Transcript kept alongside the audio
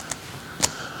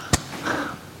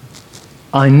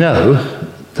I know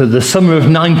that the summer of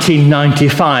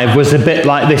 1995 was a bit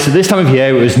like this. At this time of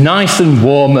year, it was nice and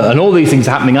warm and all these things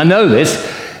happening. I know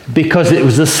this because it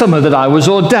was the summer that I was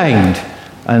ordained.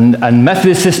 And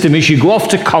Methodist system is you go off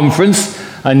to conference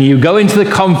and you go into the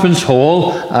conference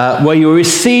hall where you're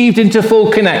received into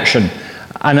full connection.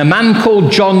 And a man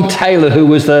called John Taylor, who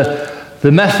was the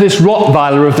Methodist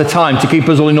Rottweiler of the time, to keep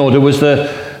us all in order, was the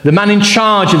man in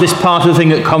charge of this part of the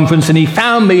thing at conference. And he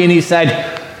found me and he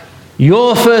said,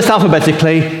 "You're first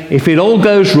alphabetically. If it all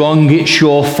goes wrong, it's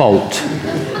your fault."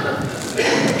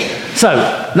 So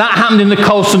that happened in the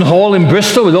Colston Hall in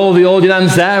Bristol with all the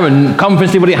ordinands there, and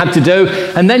conference did what it had to do.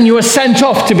 And then you were sent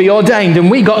off to be ordained, and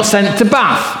we got sent to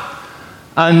Bath.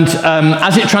 And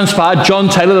as it transpired, John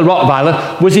Taylor, the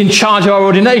Rottweiler, was in charge of our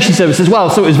ordination service as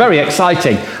well, so it was very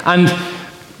exciting. And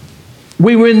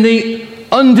we were in the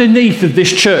underneath of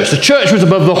this church. The church was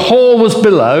above, the hall was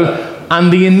below,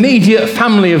 and the immediate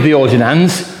family of the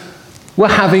ordinands were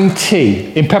having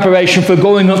tea in preparation for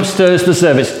going upstairs to the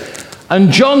service. And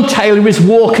John Taylor is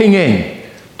walking in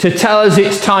to tell us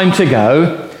it's time to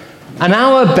go. And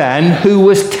our Ben, who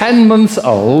was 10 months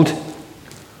old,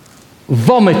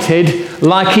 vomited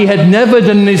like he had never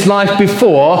done in his life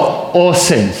before or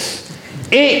since.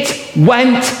 It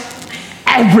went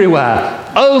everywhere.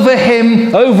 Over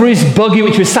him, over his buggy,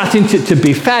 which was sat in to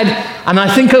be fed, and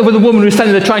I think over the woman who was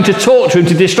standing there trying to talk to him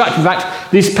to distract him. In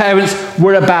fact, his parents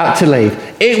were about to leave.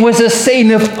 It was a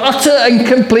scene of utter and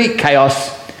complete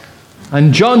chaos.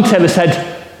 And John Taylor said,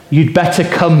 "You'd better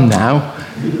come now."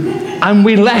 And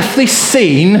we left this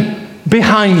scene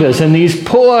behind us, and these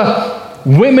poor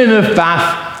women of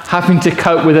Bath having to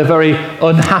cope with a very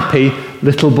unhappy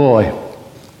little boy.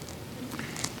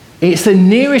 It's the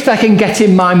nearest I can get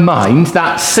in my mind,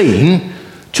 that scene,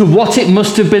 to what it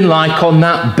must have been like on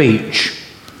that beach.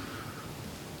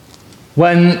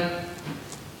 When,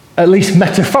 at least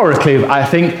metaphorically, I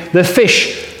think, the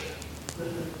fish,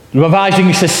 the Revised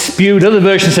English says spewed, other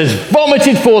version says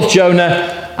vomited forth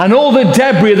Jonah, and all the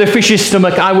debris of the fish's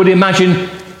stomach, I would imagine,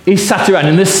 is sat around,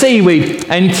 and the seaweed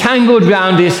entangled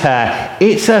round his hair.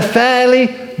 It's a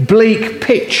fairly bleak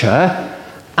picture,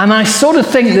 and I sort of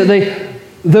think that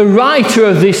the writer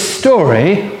of this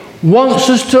story wants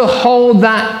us to hold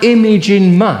that image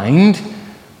in mind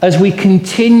as we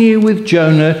continue with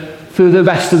Jonah through the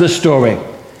rest of the story.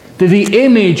 That the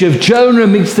image of Jonah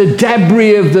amidst the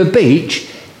debris of the beach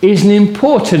is an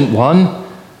important one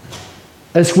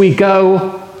as we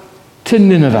go to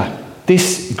Nineveh,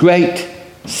 this great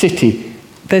city.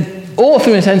 The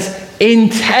author, in a sense,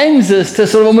 intends us to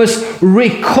sort of almost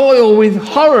recoil with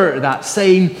horror at that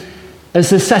scene as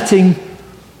the setting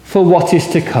for what is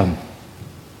to come.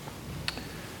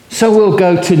 So we'll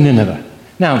go to Nineveh.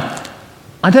 Now,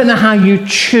 I don't know how you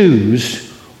choose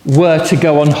where to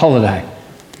go on holiday,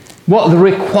 what the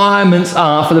requirements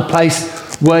are for the place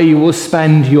where you will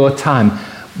spend your time.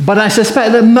 But I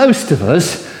suspect that most of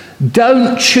us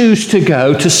don't choose to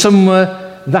go to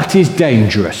somewhere that is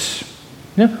dangerous.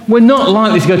 You know, we're not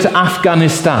likely to go to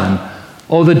Afghanistan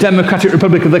or the Democratic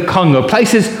Republic of the Congo,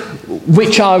 places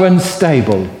which are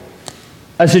unstable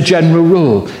as a general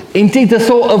rule. Indeed, the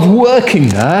thought of working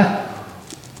there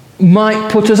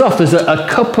might put us off. There's a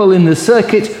couple in the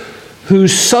circuit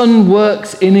whose son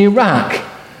works in Iraq,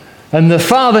 and the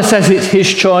father says it's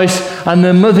his choice, and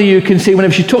the mother, you can see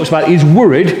whenever she talks about it, is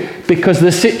worried because of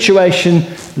the situation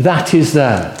that is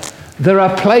there. There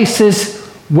are places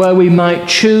where we might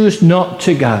choose not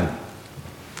to go.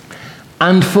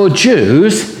 And for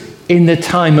Jews, in the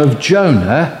time of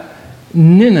Jonah,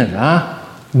 Nineveh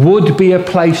would be a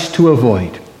place to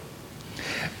avoid.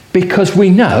 Because we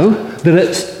know that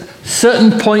at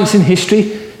certain points in history,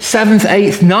 7th,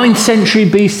 8th, 9th century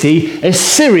BC,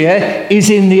 Assyria is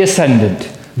in the ascendant.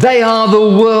 They are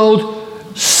the world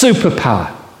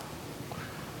superpower.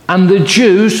 And the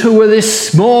Jews, who were this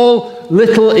small,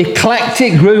 little,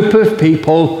 eclectic group of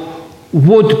people,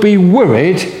 would be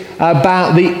worried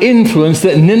about the influence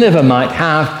that Nineveh might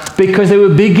have, because they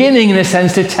were beginning, in a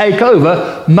sense, to take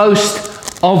over most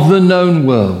of the known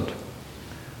world.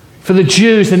 For the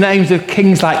Jews, the names of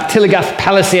kings like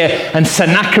Tiglath-Pileser and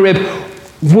Sennacherib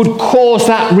would cause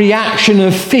that reaction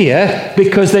of fear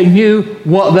because they knew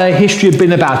what their history had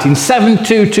been about. In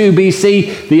 722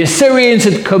 BC, the Assyrians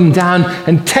had come down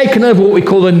and taken over what we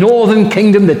call the northern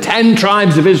kingdom, the 10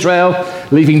 tribes of Israel,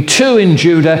 leaving 2 in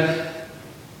Judah.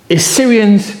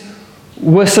 Assyrians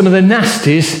were some of the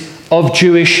nasties of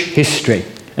Jewish history.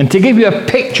 And to give you a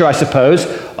picture, I suppose,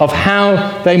 of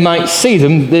how they might see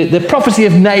them, the prophecy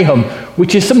of Nahum,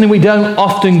 which is something we don't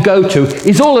often go to,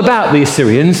 is all about the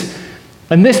Assyrians.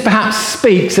 And this perhaps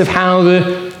speaks of how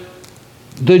the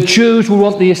the Jews will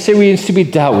want the Assyrians to be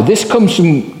dealt with. This comes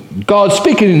from God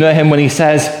speaking to Nahum when he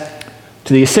says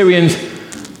to the Assyrians,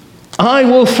 I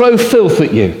will throw filth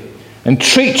at you and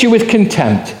treat you with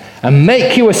contempt and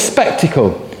make you a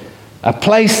spectacle, a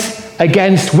place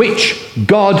against which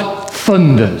God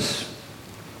thunders.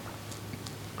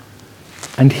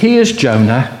 And here's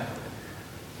Jonah,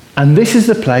 and this is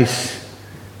the place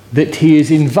that he is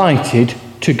invited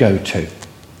to go to.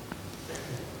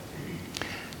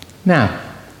 Now,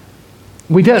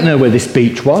 we don't know where this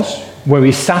beach was, where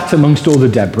he sat amongst all the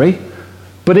debris,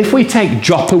 but if we take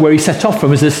Joppa, where he set off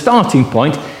from, as a starting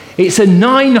point, it's a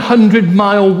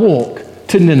 900-mile walk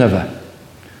to Nineveh.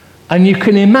 And you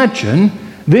can imagine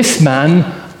this man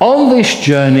on this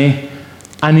journey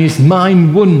and his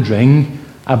mind wondering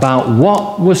about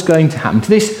what was going to happen to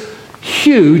this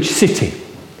huge city.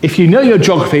 If you know your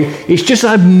geography, it's just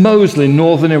like Mosul in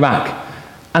northern Iraq.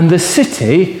 And the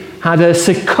city had a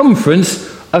circumference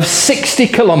of 60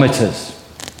 kilometres.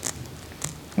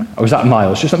 Or was that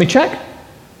miles? Just let me check.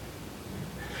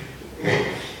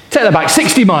 Take that back,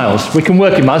 60 miles. We can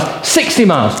work in miles. 60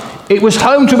 miles. It was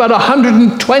home to about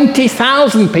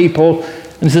 120,000 people.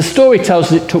 And as the story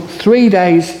tells us, it took 3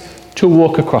 days to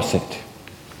walk across it.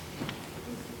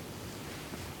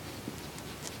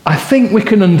 I think we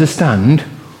can understand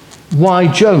why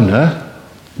Jonah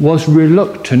was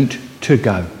reluctant to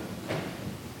go.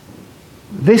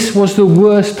 This was the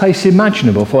worst place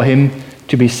imaginable for him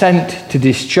to be sent to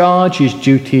discharge his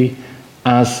duty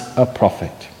as a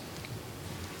prophet.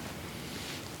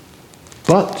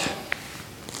 But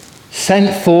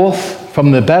sent forth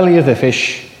from the belly of the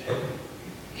fish,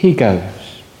 he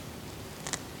goes.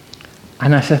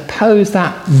 And I suppose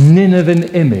that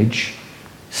Ninevan image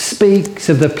speaks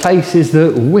of the places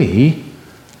that we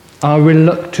are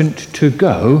reluctant to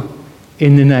go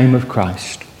in the name of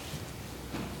Christ.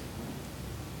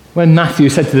 When Matthew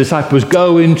said to the disciples,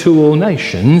 go into all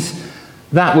nations,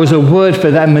 that was a word for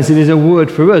them as it is a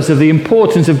word for us of the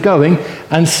importance of going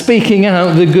and speaking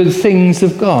out the good things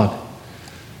of God.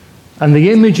 And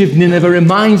the image of Nineveh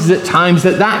reminds us at times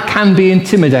that that can be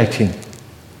intimidating,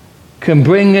 can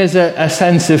bring us a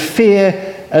sense of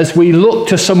fear as we look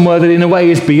to somewhere that in a way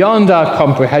is beyond our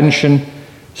comprehension,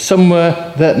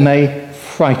 somewhere that may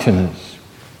frighten us.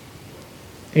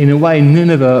 In a way,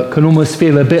 Nineveh can almost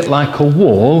feel a bit like a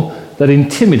wall that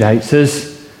intimidates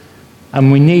us, and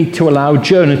we need to allow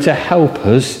Jonah to help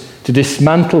us to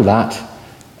dismantle that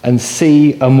and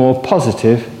see a more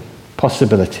positive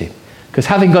possibility. Because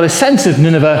having got a sense of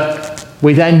Nineveh,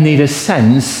 we then need a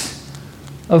sense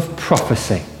of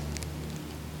prophecy.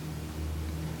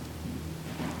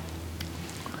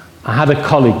 I had a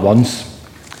colleague once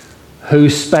who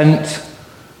spent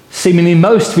seemingly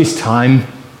most of his time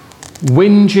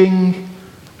whinging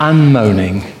and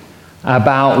moaning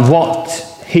about what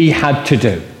he had to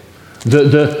do.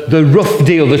 The rough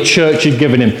deal the church had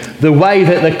given him, the way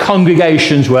that the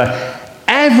congregations were,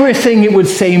 everything it would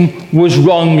seem was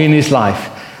wrong in his life.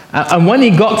 And when he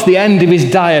got to the end of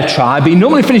his diatribe, he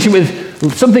normally finished it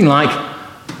with something like,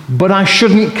 but I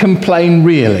shouldn't complain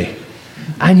really.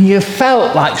 And you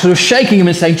felt like sort of shaking him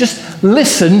and saying, just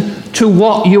listen to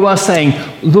what you are saying.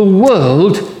 The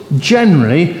world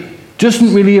generally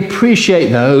doesn't really appreciate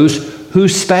those who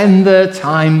spend their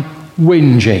time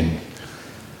whinging.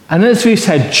 And as we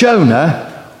said,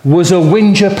 Jonah was a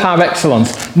whinger par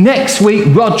excellence. Next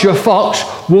week, Roger Fox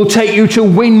will take you to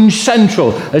Whinge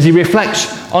Central as he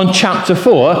reflects on chapter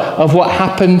 4 of what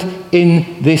happened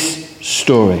in this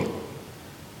story.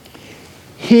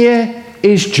 Here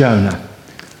is Jonah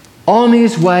on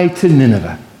his way to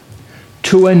Nineveh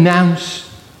to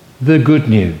announce the good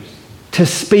news, to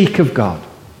speak of God.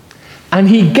 And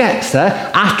he gets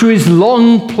there after his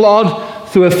long plod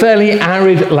through a fairly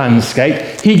arid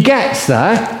landscape. He gets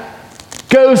there,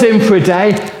 goes in for a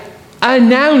day,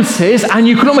 announces, and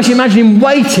you can almost imagine him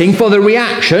waiting for the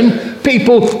reaction,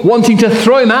 people wanting to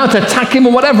throw him out, attack him,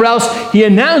 or whatever else. He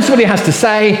announces what he has to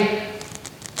say,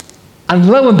 and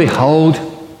lo and behold,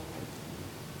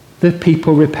 the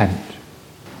people repent.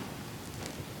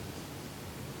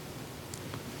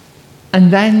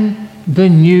 And then the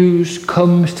news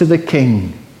comes to the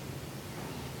king.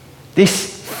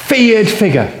 This feared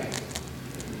figure,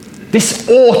 this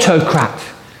autocrat,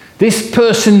 this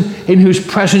person in whose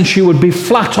presence you would be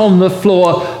flat on the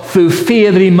floor through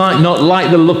fear that he might not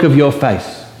like the look of your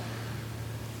face.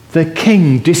 The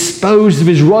king disposes of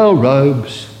his royal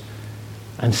robes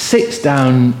and sits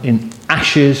down in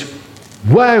ashes,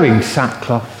 wearing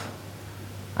sackcloth,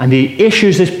 and he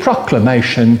issues this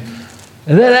proclamation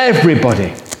that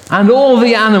everybody and all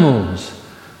the animals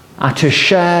are to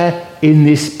share in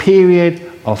this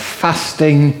period of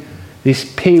fasting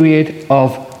this period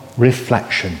of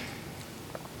reflection.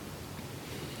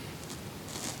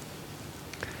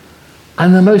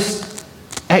 And the most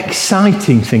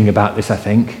exciting thing about this, I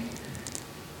think,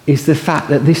 is the fact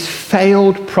that this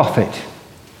failed prophet,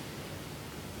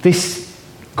 this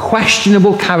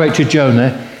questionable character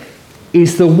Jonah,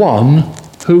 is the one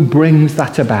who brings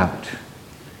that about.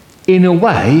 In a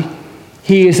way,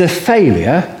 he is a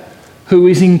failure who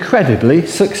is incredibly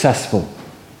successful.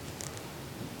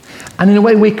 And in a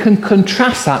way, we can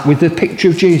contrast that with the picture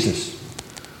of Jesus.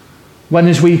 When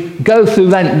as we go through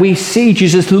Lent, we see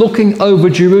Jesus looking over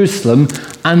Jerusalem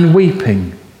and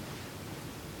weeping,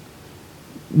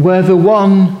 where the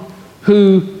one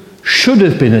who should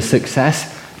have been a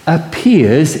success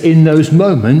appears in those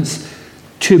moments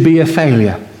to be a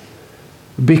failure,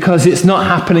 because it's not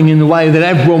happening in the way that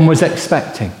everyone was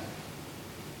expecting.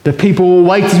 The people were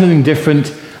waiting for something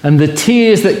different, and the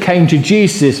tears that came to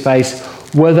Jesus' face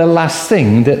were the last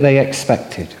thing that they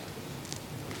expected.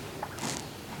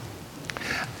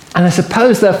 And I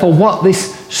suppose, therefore, what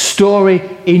this story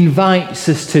invites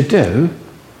us to do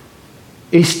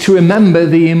is to remember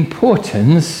the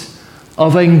importance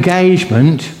of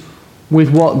engagement with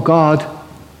what God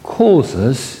calls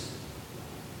us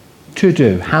to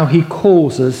do, how he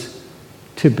calls us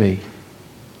to be.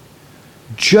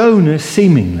 Jonah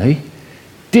seemingly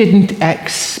didn't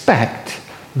expect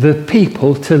the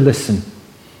people to listen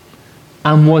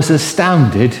and was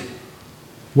astounded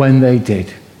when they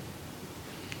did.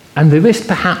 And there is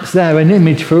perhaps there an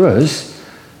image for us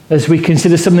as we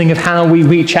consider something of how we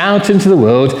reach out into the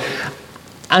world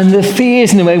and the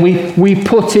fears in the way we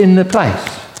put in the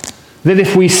place. That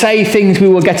if we say things, we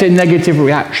will get a negative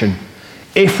reaction.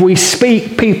 If we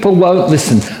speak, people won't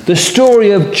listen. The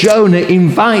story of Jonah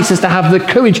invites us to have the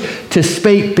courage to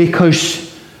speak,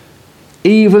 because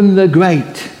even the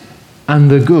great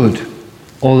and the good,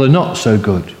 or the not so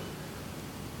good,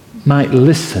 might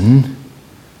listen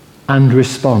and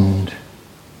respond.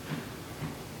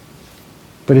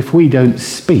 But if we don't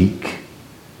speak,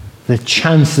 the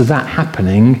chances of that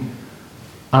happening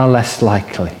are less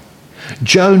likely.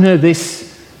 Jonah,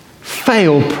 this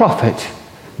failed prophet,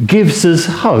 gives us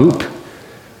hope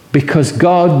because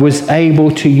God was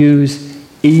able to use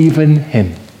even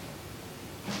him.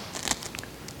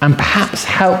 And perhaps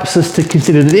helps us to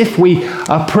consider that if we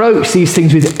approach these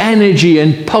things with energy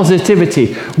and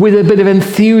positivity, with a bit of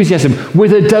enthusiasm,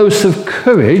 with a dose of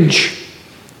courage,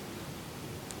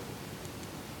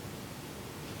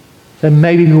 then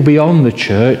maybe people beyond the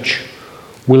church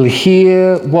will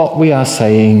hear what we are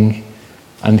saying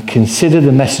and consider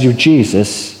the message of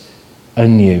Jesus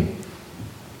anew.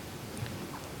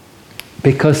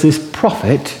 Because this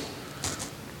prophet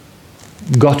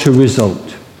got a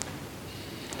result.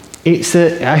 It's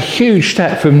a huge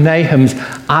step from Nahum's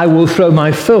 "I will throw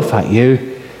my filth at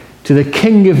you" to the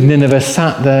king of Nineveh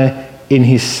sat there in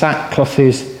his sackcloth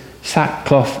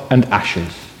and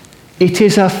ashes. It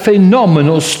is a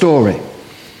phenomenal story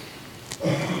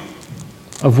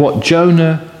of what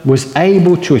Jonah was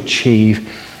able to achieve,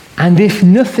 and if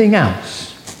nothing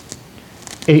else,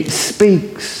 it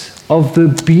speaks of the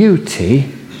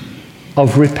beauty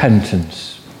of repentance.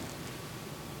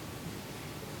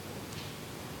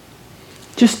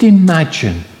 Just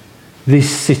imagine this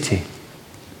city,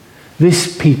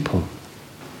 this people,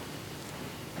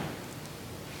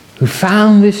 who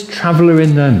found this traveller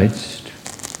in their midst,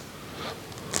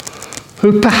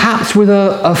 who perhaps with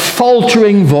a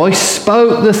faltering voice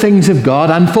spoke the things of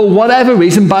God, and for whatever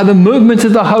reason, by the movement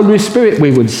of the Holy Spirit,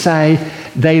 we would say,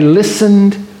 they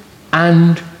listened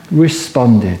and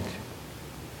responded.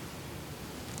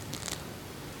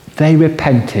 They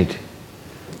repented,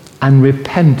 and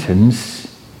repentance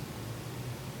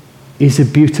is a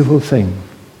beautiful thing.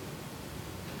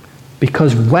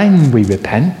 Because when we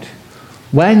repent,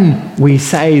 when we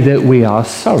say that we are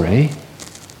sorry,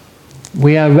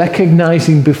 we are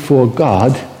recognizing before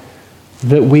God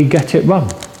that we get it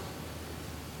wrong.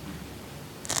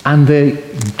 And the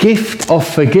gift of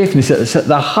forgiveness that's at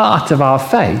the heart of our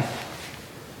faith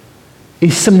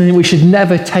is something that we should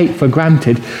never take for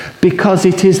granted, because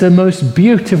it is the most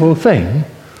beautiful thing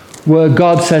where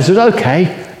God says,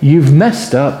 okay, you've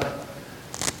messed up,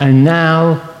 and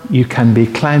now you can be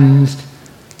cleansed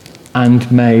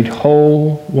and made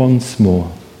whole once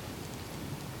more.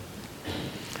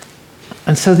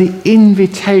 And so the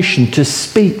invitation to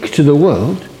speak to the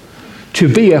world,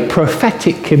 to be a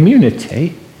prophetic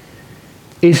community,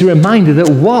 is a reminder that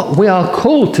what we are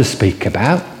called to speak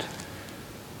about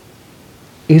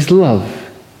is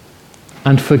love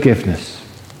and forgiveness.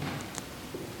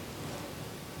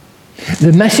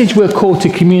 The message we're called to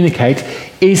communicate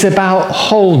is about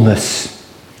wholeness.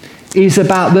 is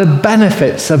about the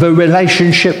benefits of a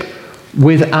relationship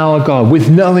with our God, with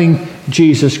knowing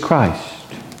Jesus Christ.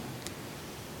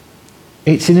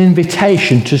 It's an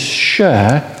invitation to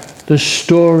share the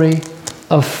story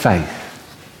of faith.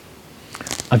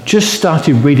 I've just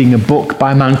started reading a book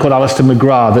by a man called Alistair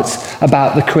McGrath that's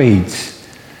about the creeds.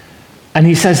 And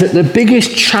he says that the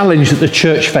biggest challenge that the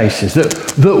church faces,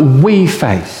 that we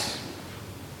face,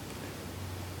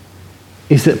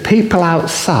 is that people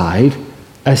outside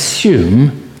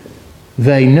assume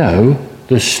they know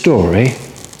the story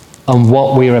and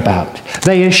what we're about.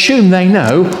 They assume they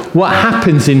know what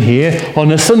happens in here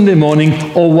on a Sunday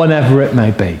morning or whenever it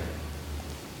may be.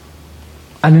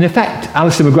 And in effect,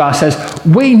 Alistair McGrath says,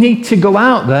 we need to go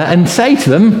out there and say to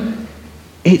them,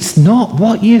 it's not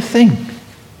what you think.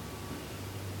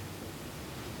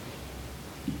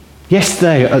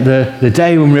 Yesterday, at the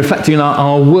day when we're reflecting on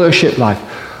our worship life,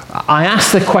 I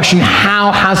asked the question,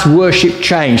 how has worship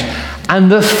changed?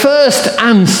 And the first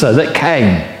answer that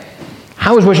came,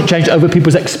 how has worship changed over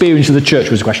people's experience of the church,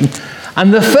 was the question.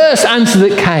 And the first answer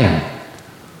that came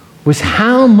was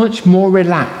how much more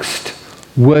relaxed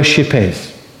worship is.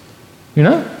 You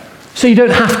know? So you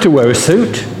don't have to wear a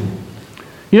suit.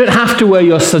 You don't have to wear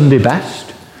your Sunday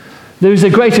best. There is a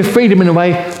greater freedom in a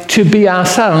way to be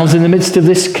ourselves in the midst of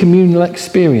this communal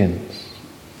experience.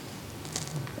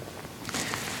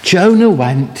 Jonah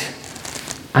went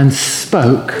and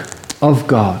spoke of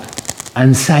God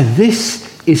and said,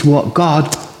 this is what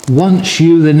God wants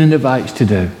you, the Ninevites, to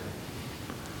do.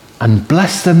 And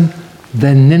bless them,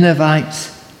 the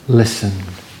Ninevites listened.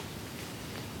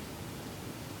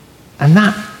 And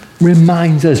that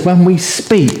reminds us, when we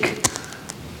speak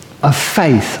of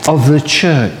faith, of the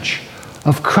church,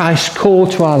 of Christ's call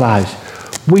to our lives,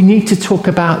 we need to talk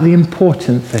about the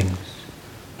important things,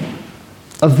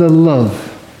 of the love,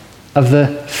 of the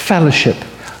fellowship,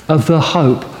 of the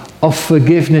hope, of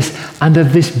forgiveness, and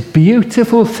of this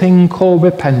beautiful thing called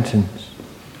repentance.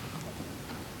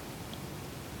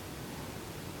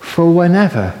 For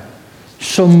whenever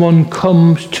someone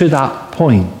comes to that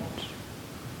point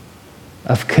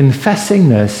of confessing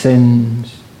their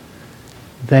sins,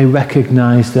 they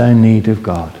recognize their need of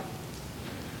God.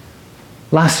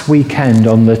 Last weekend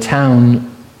on the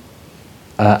town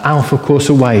Alpha Course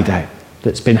Away Day,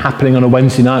 that's been happening on a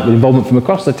Wednesday night with involvement from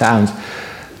across the towns,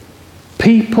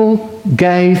 people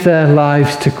gave their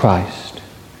lives to Christ.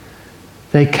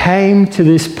 They came to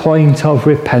this point of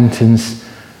repentance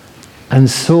and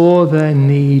saw their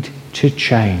need to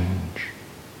change.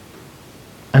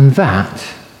 And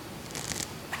that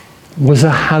was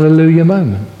a hallelujah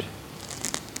moment.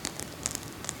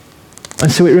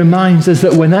 And so it reminds us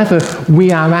that whenever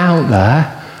we are out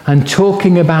there and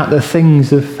talking about the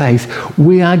things of faith,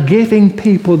 we are giving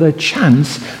people the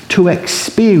chance to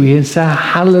experience a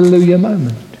hallelujah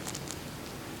moment.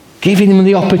 Giving them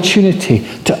the opportunity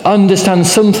to understand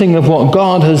something of what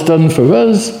God has done for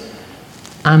us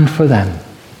and for them.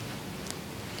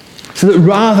 So that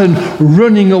rather than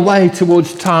running away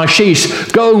towards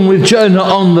Tarshish, going with Jonah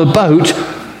on the boat,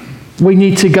 we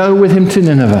need to go with him to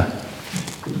Nineveh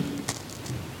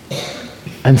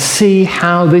and see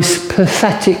how this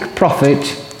pathetic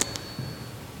prophet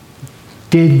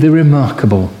did the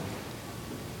remarkable,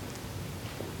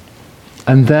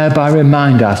 and thereby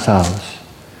remind ourselves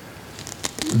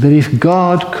that if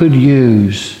God could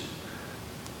use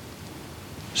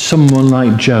someone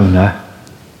like Jonah,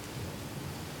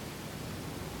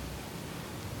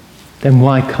 then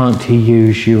why can't he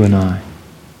use you and I?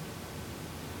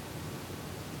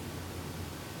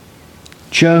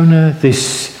 Jonah,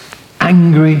 this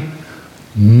angry,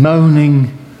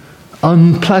 moaning,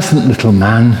 unpleasant little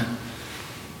man,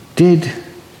 did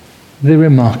the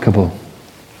remarkable.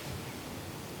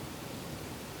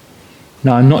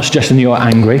 Now, I'm not suggesting you're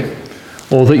angry,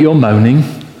 or that you're moaning,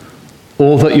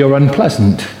 or that you're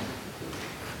unpleasant.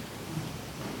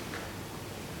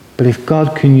 But if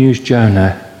God can use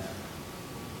Jonah,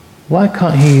 why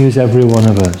can't he use every one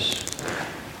of us?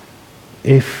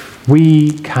 If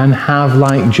we can have,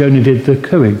 like Jonah did, the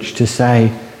courage to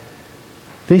say,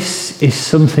 this is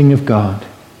something of God,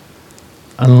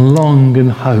 and long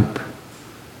and hope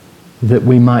that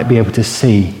we might be able to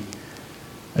see,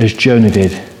 as Jonah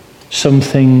did,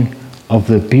 something of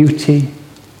the beauty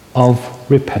of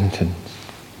repentance.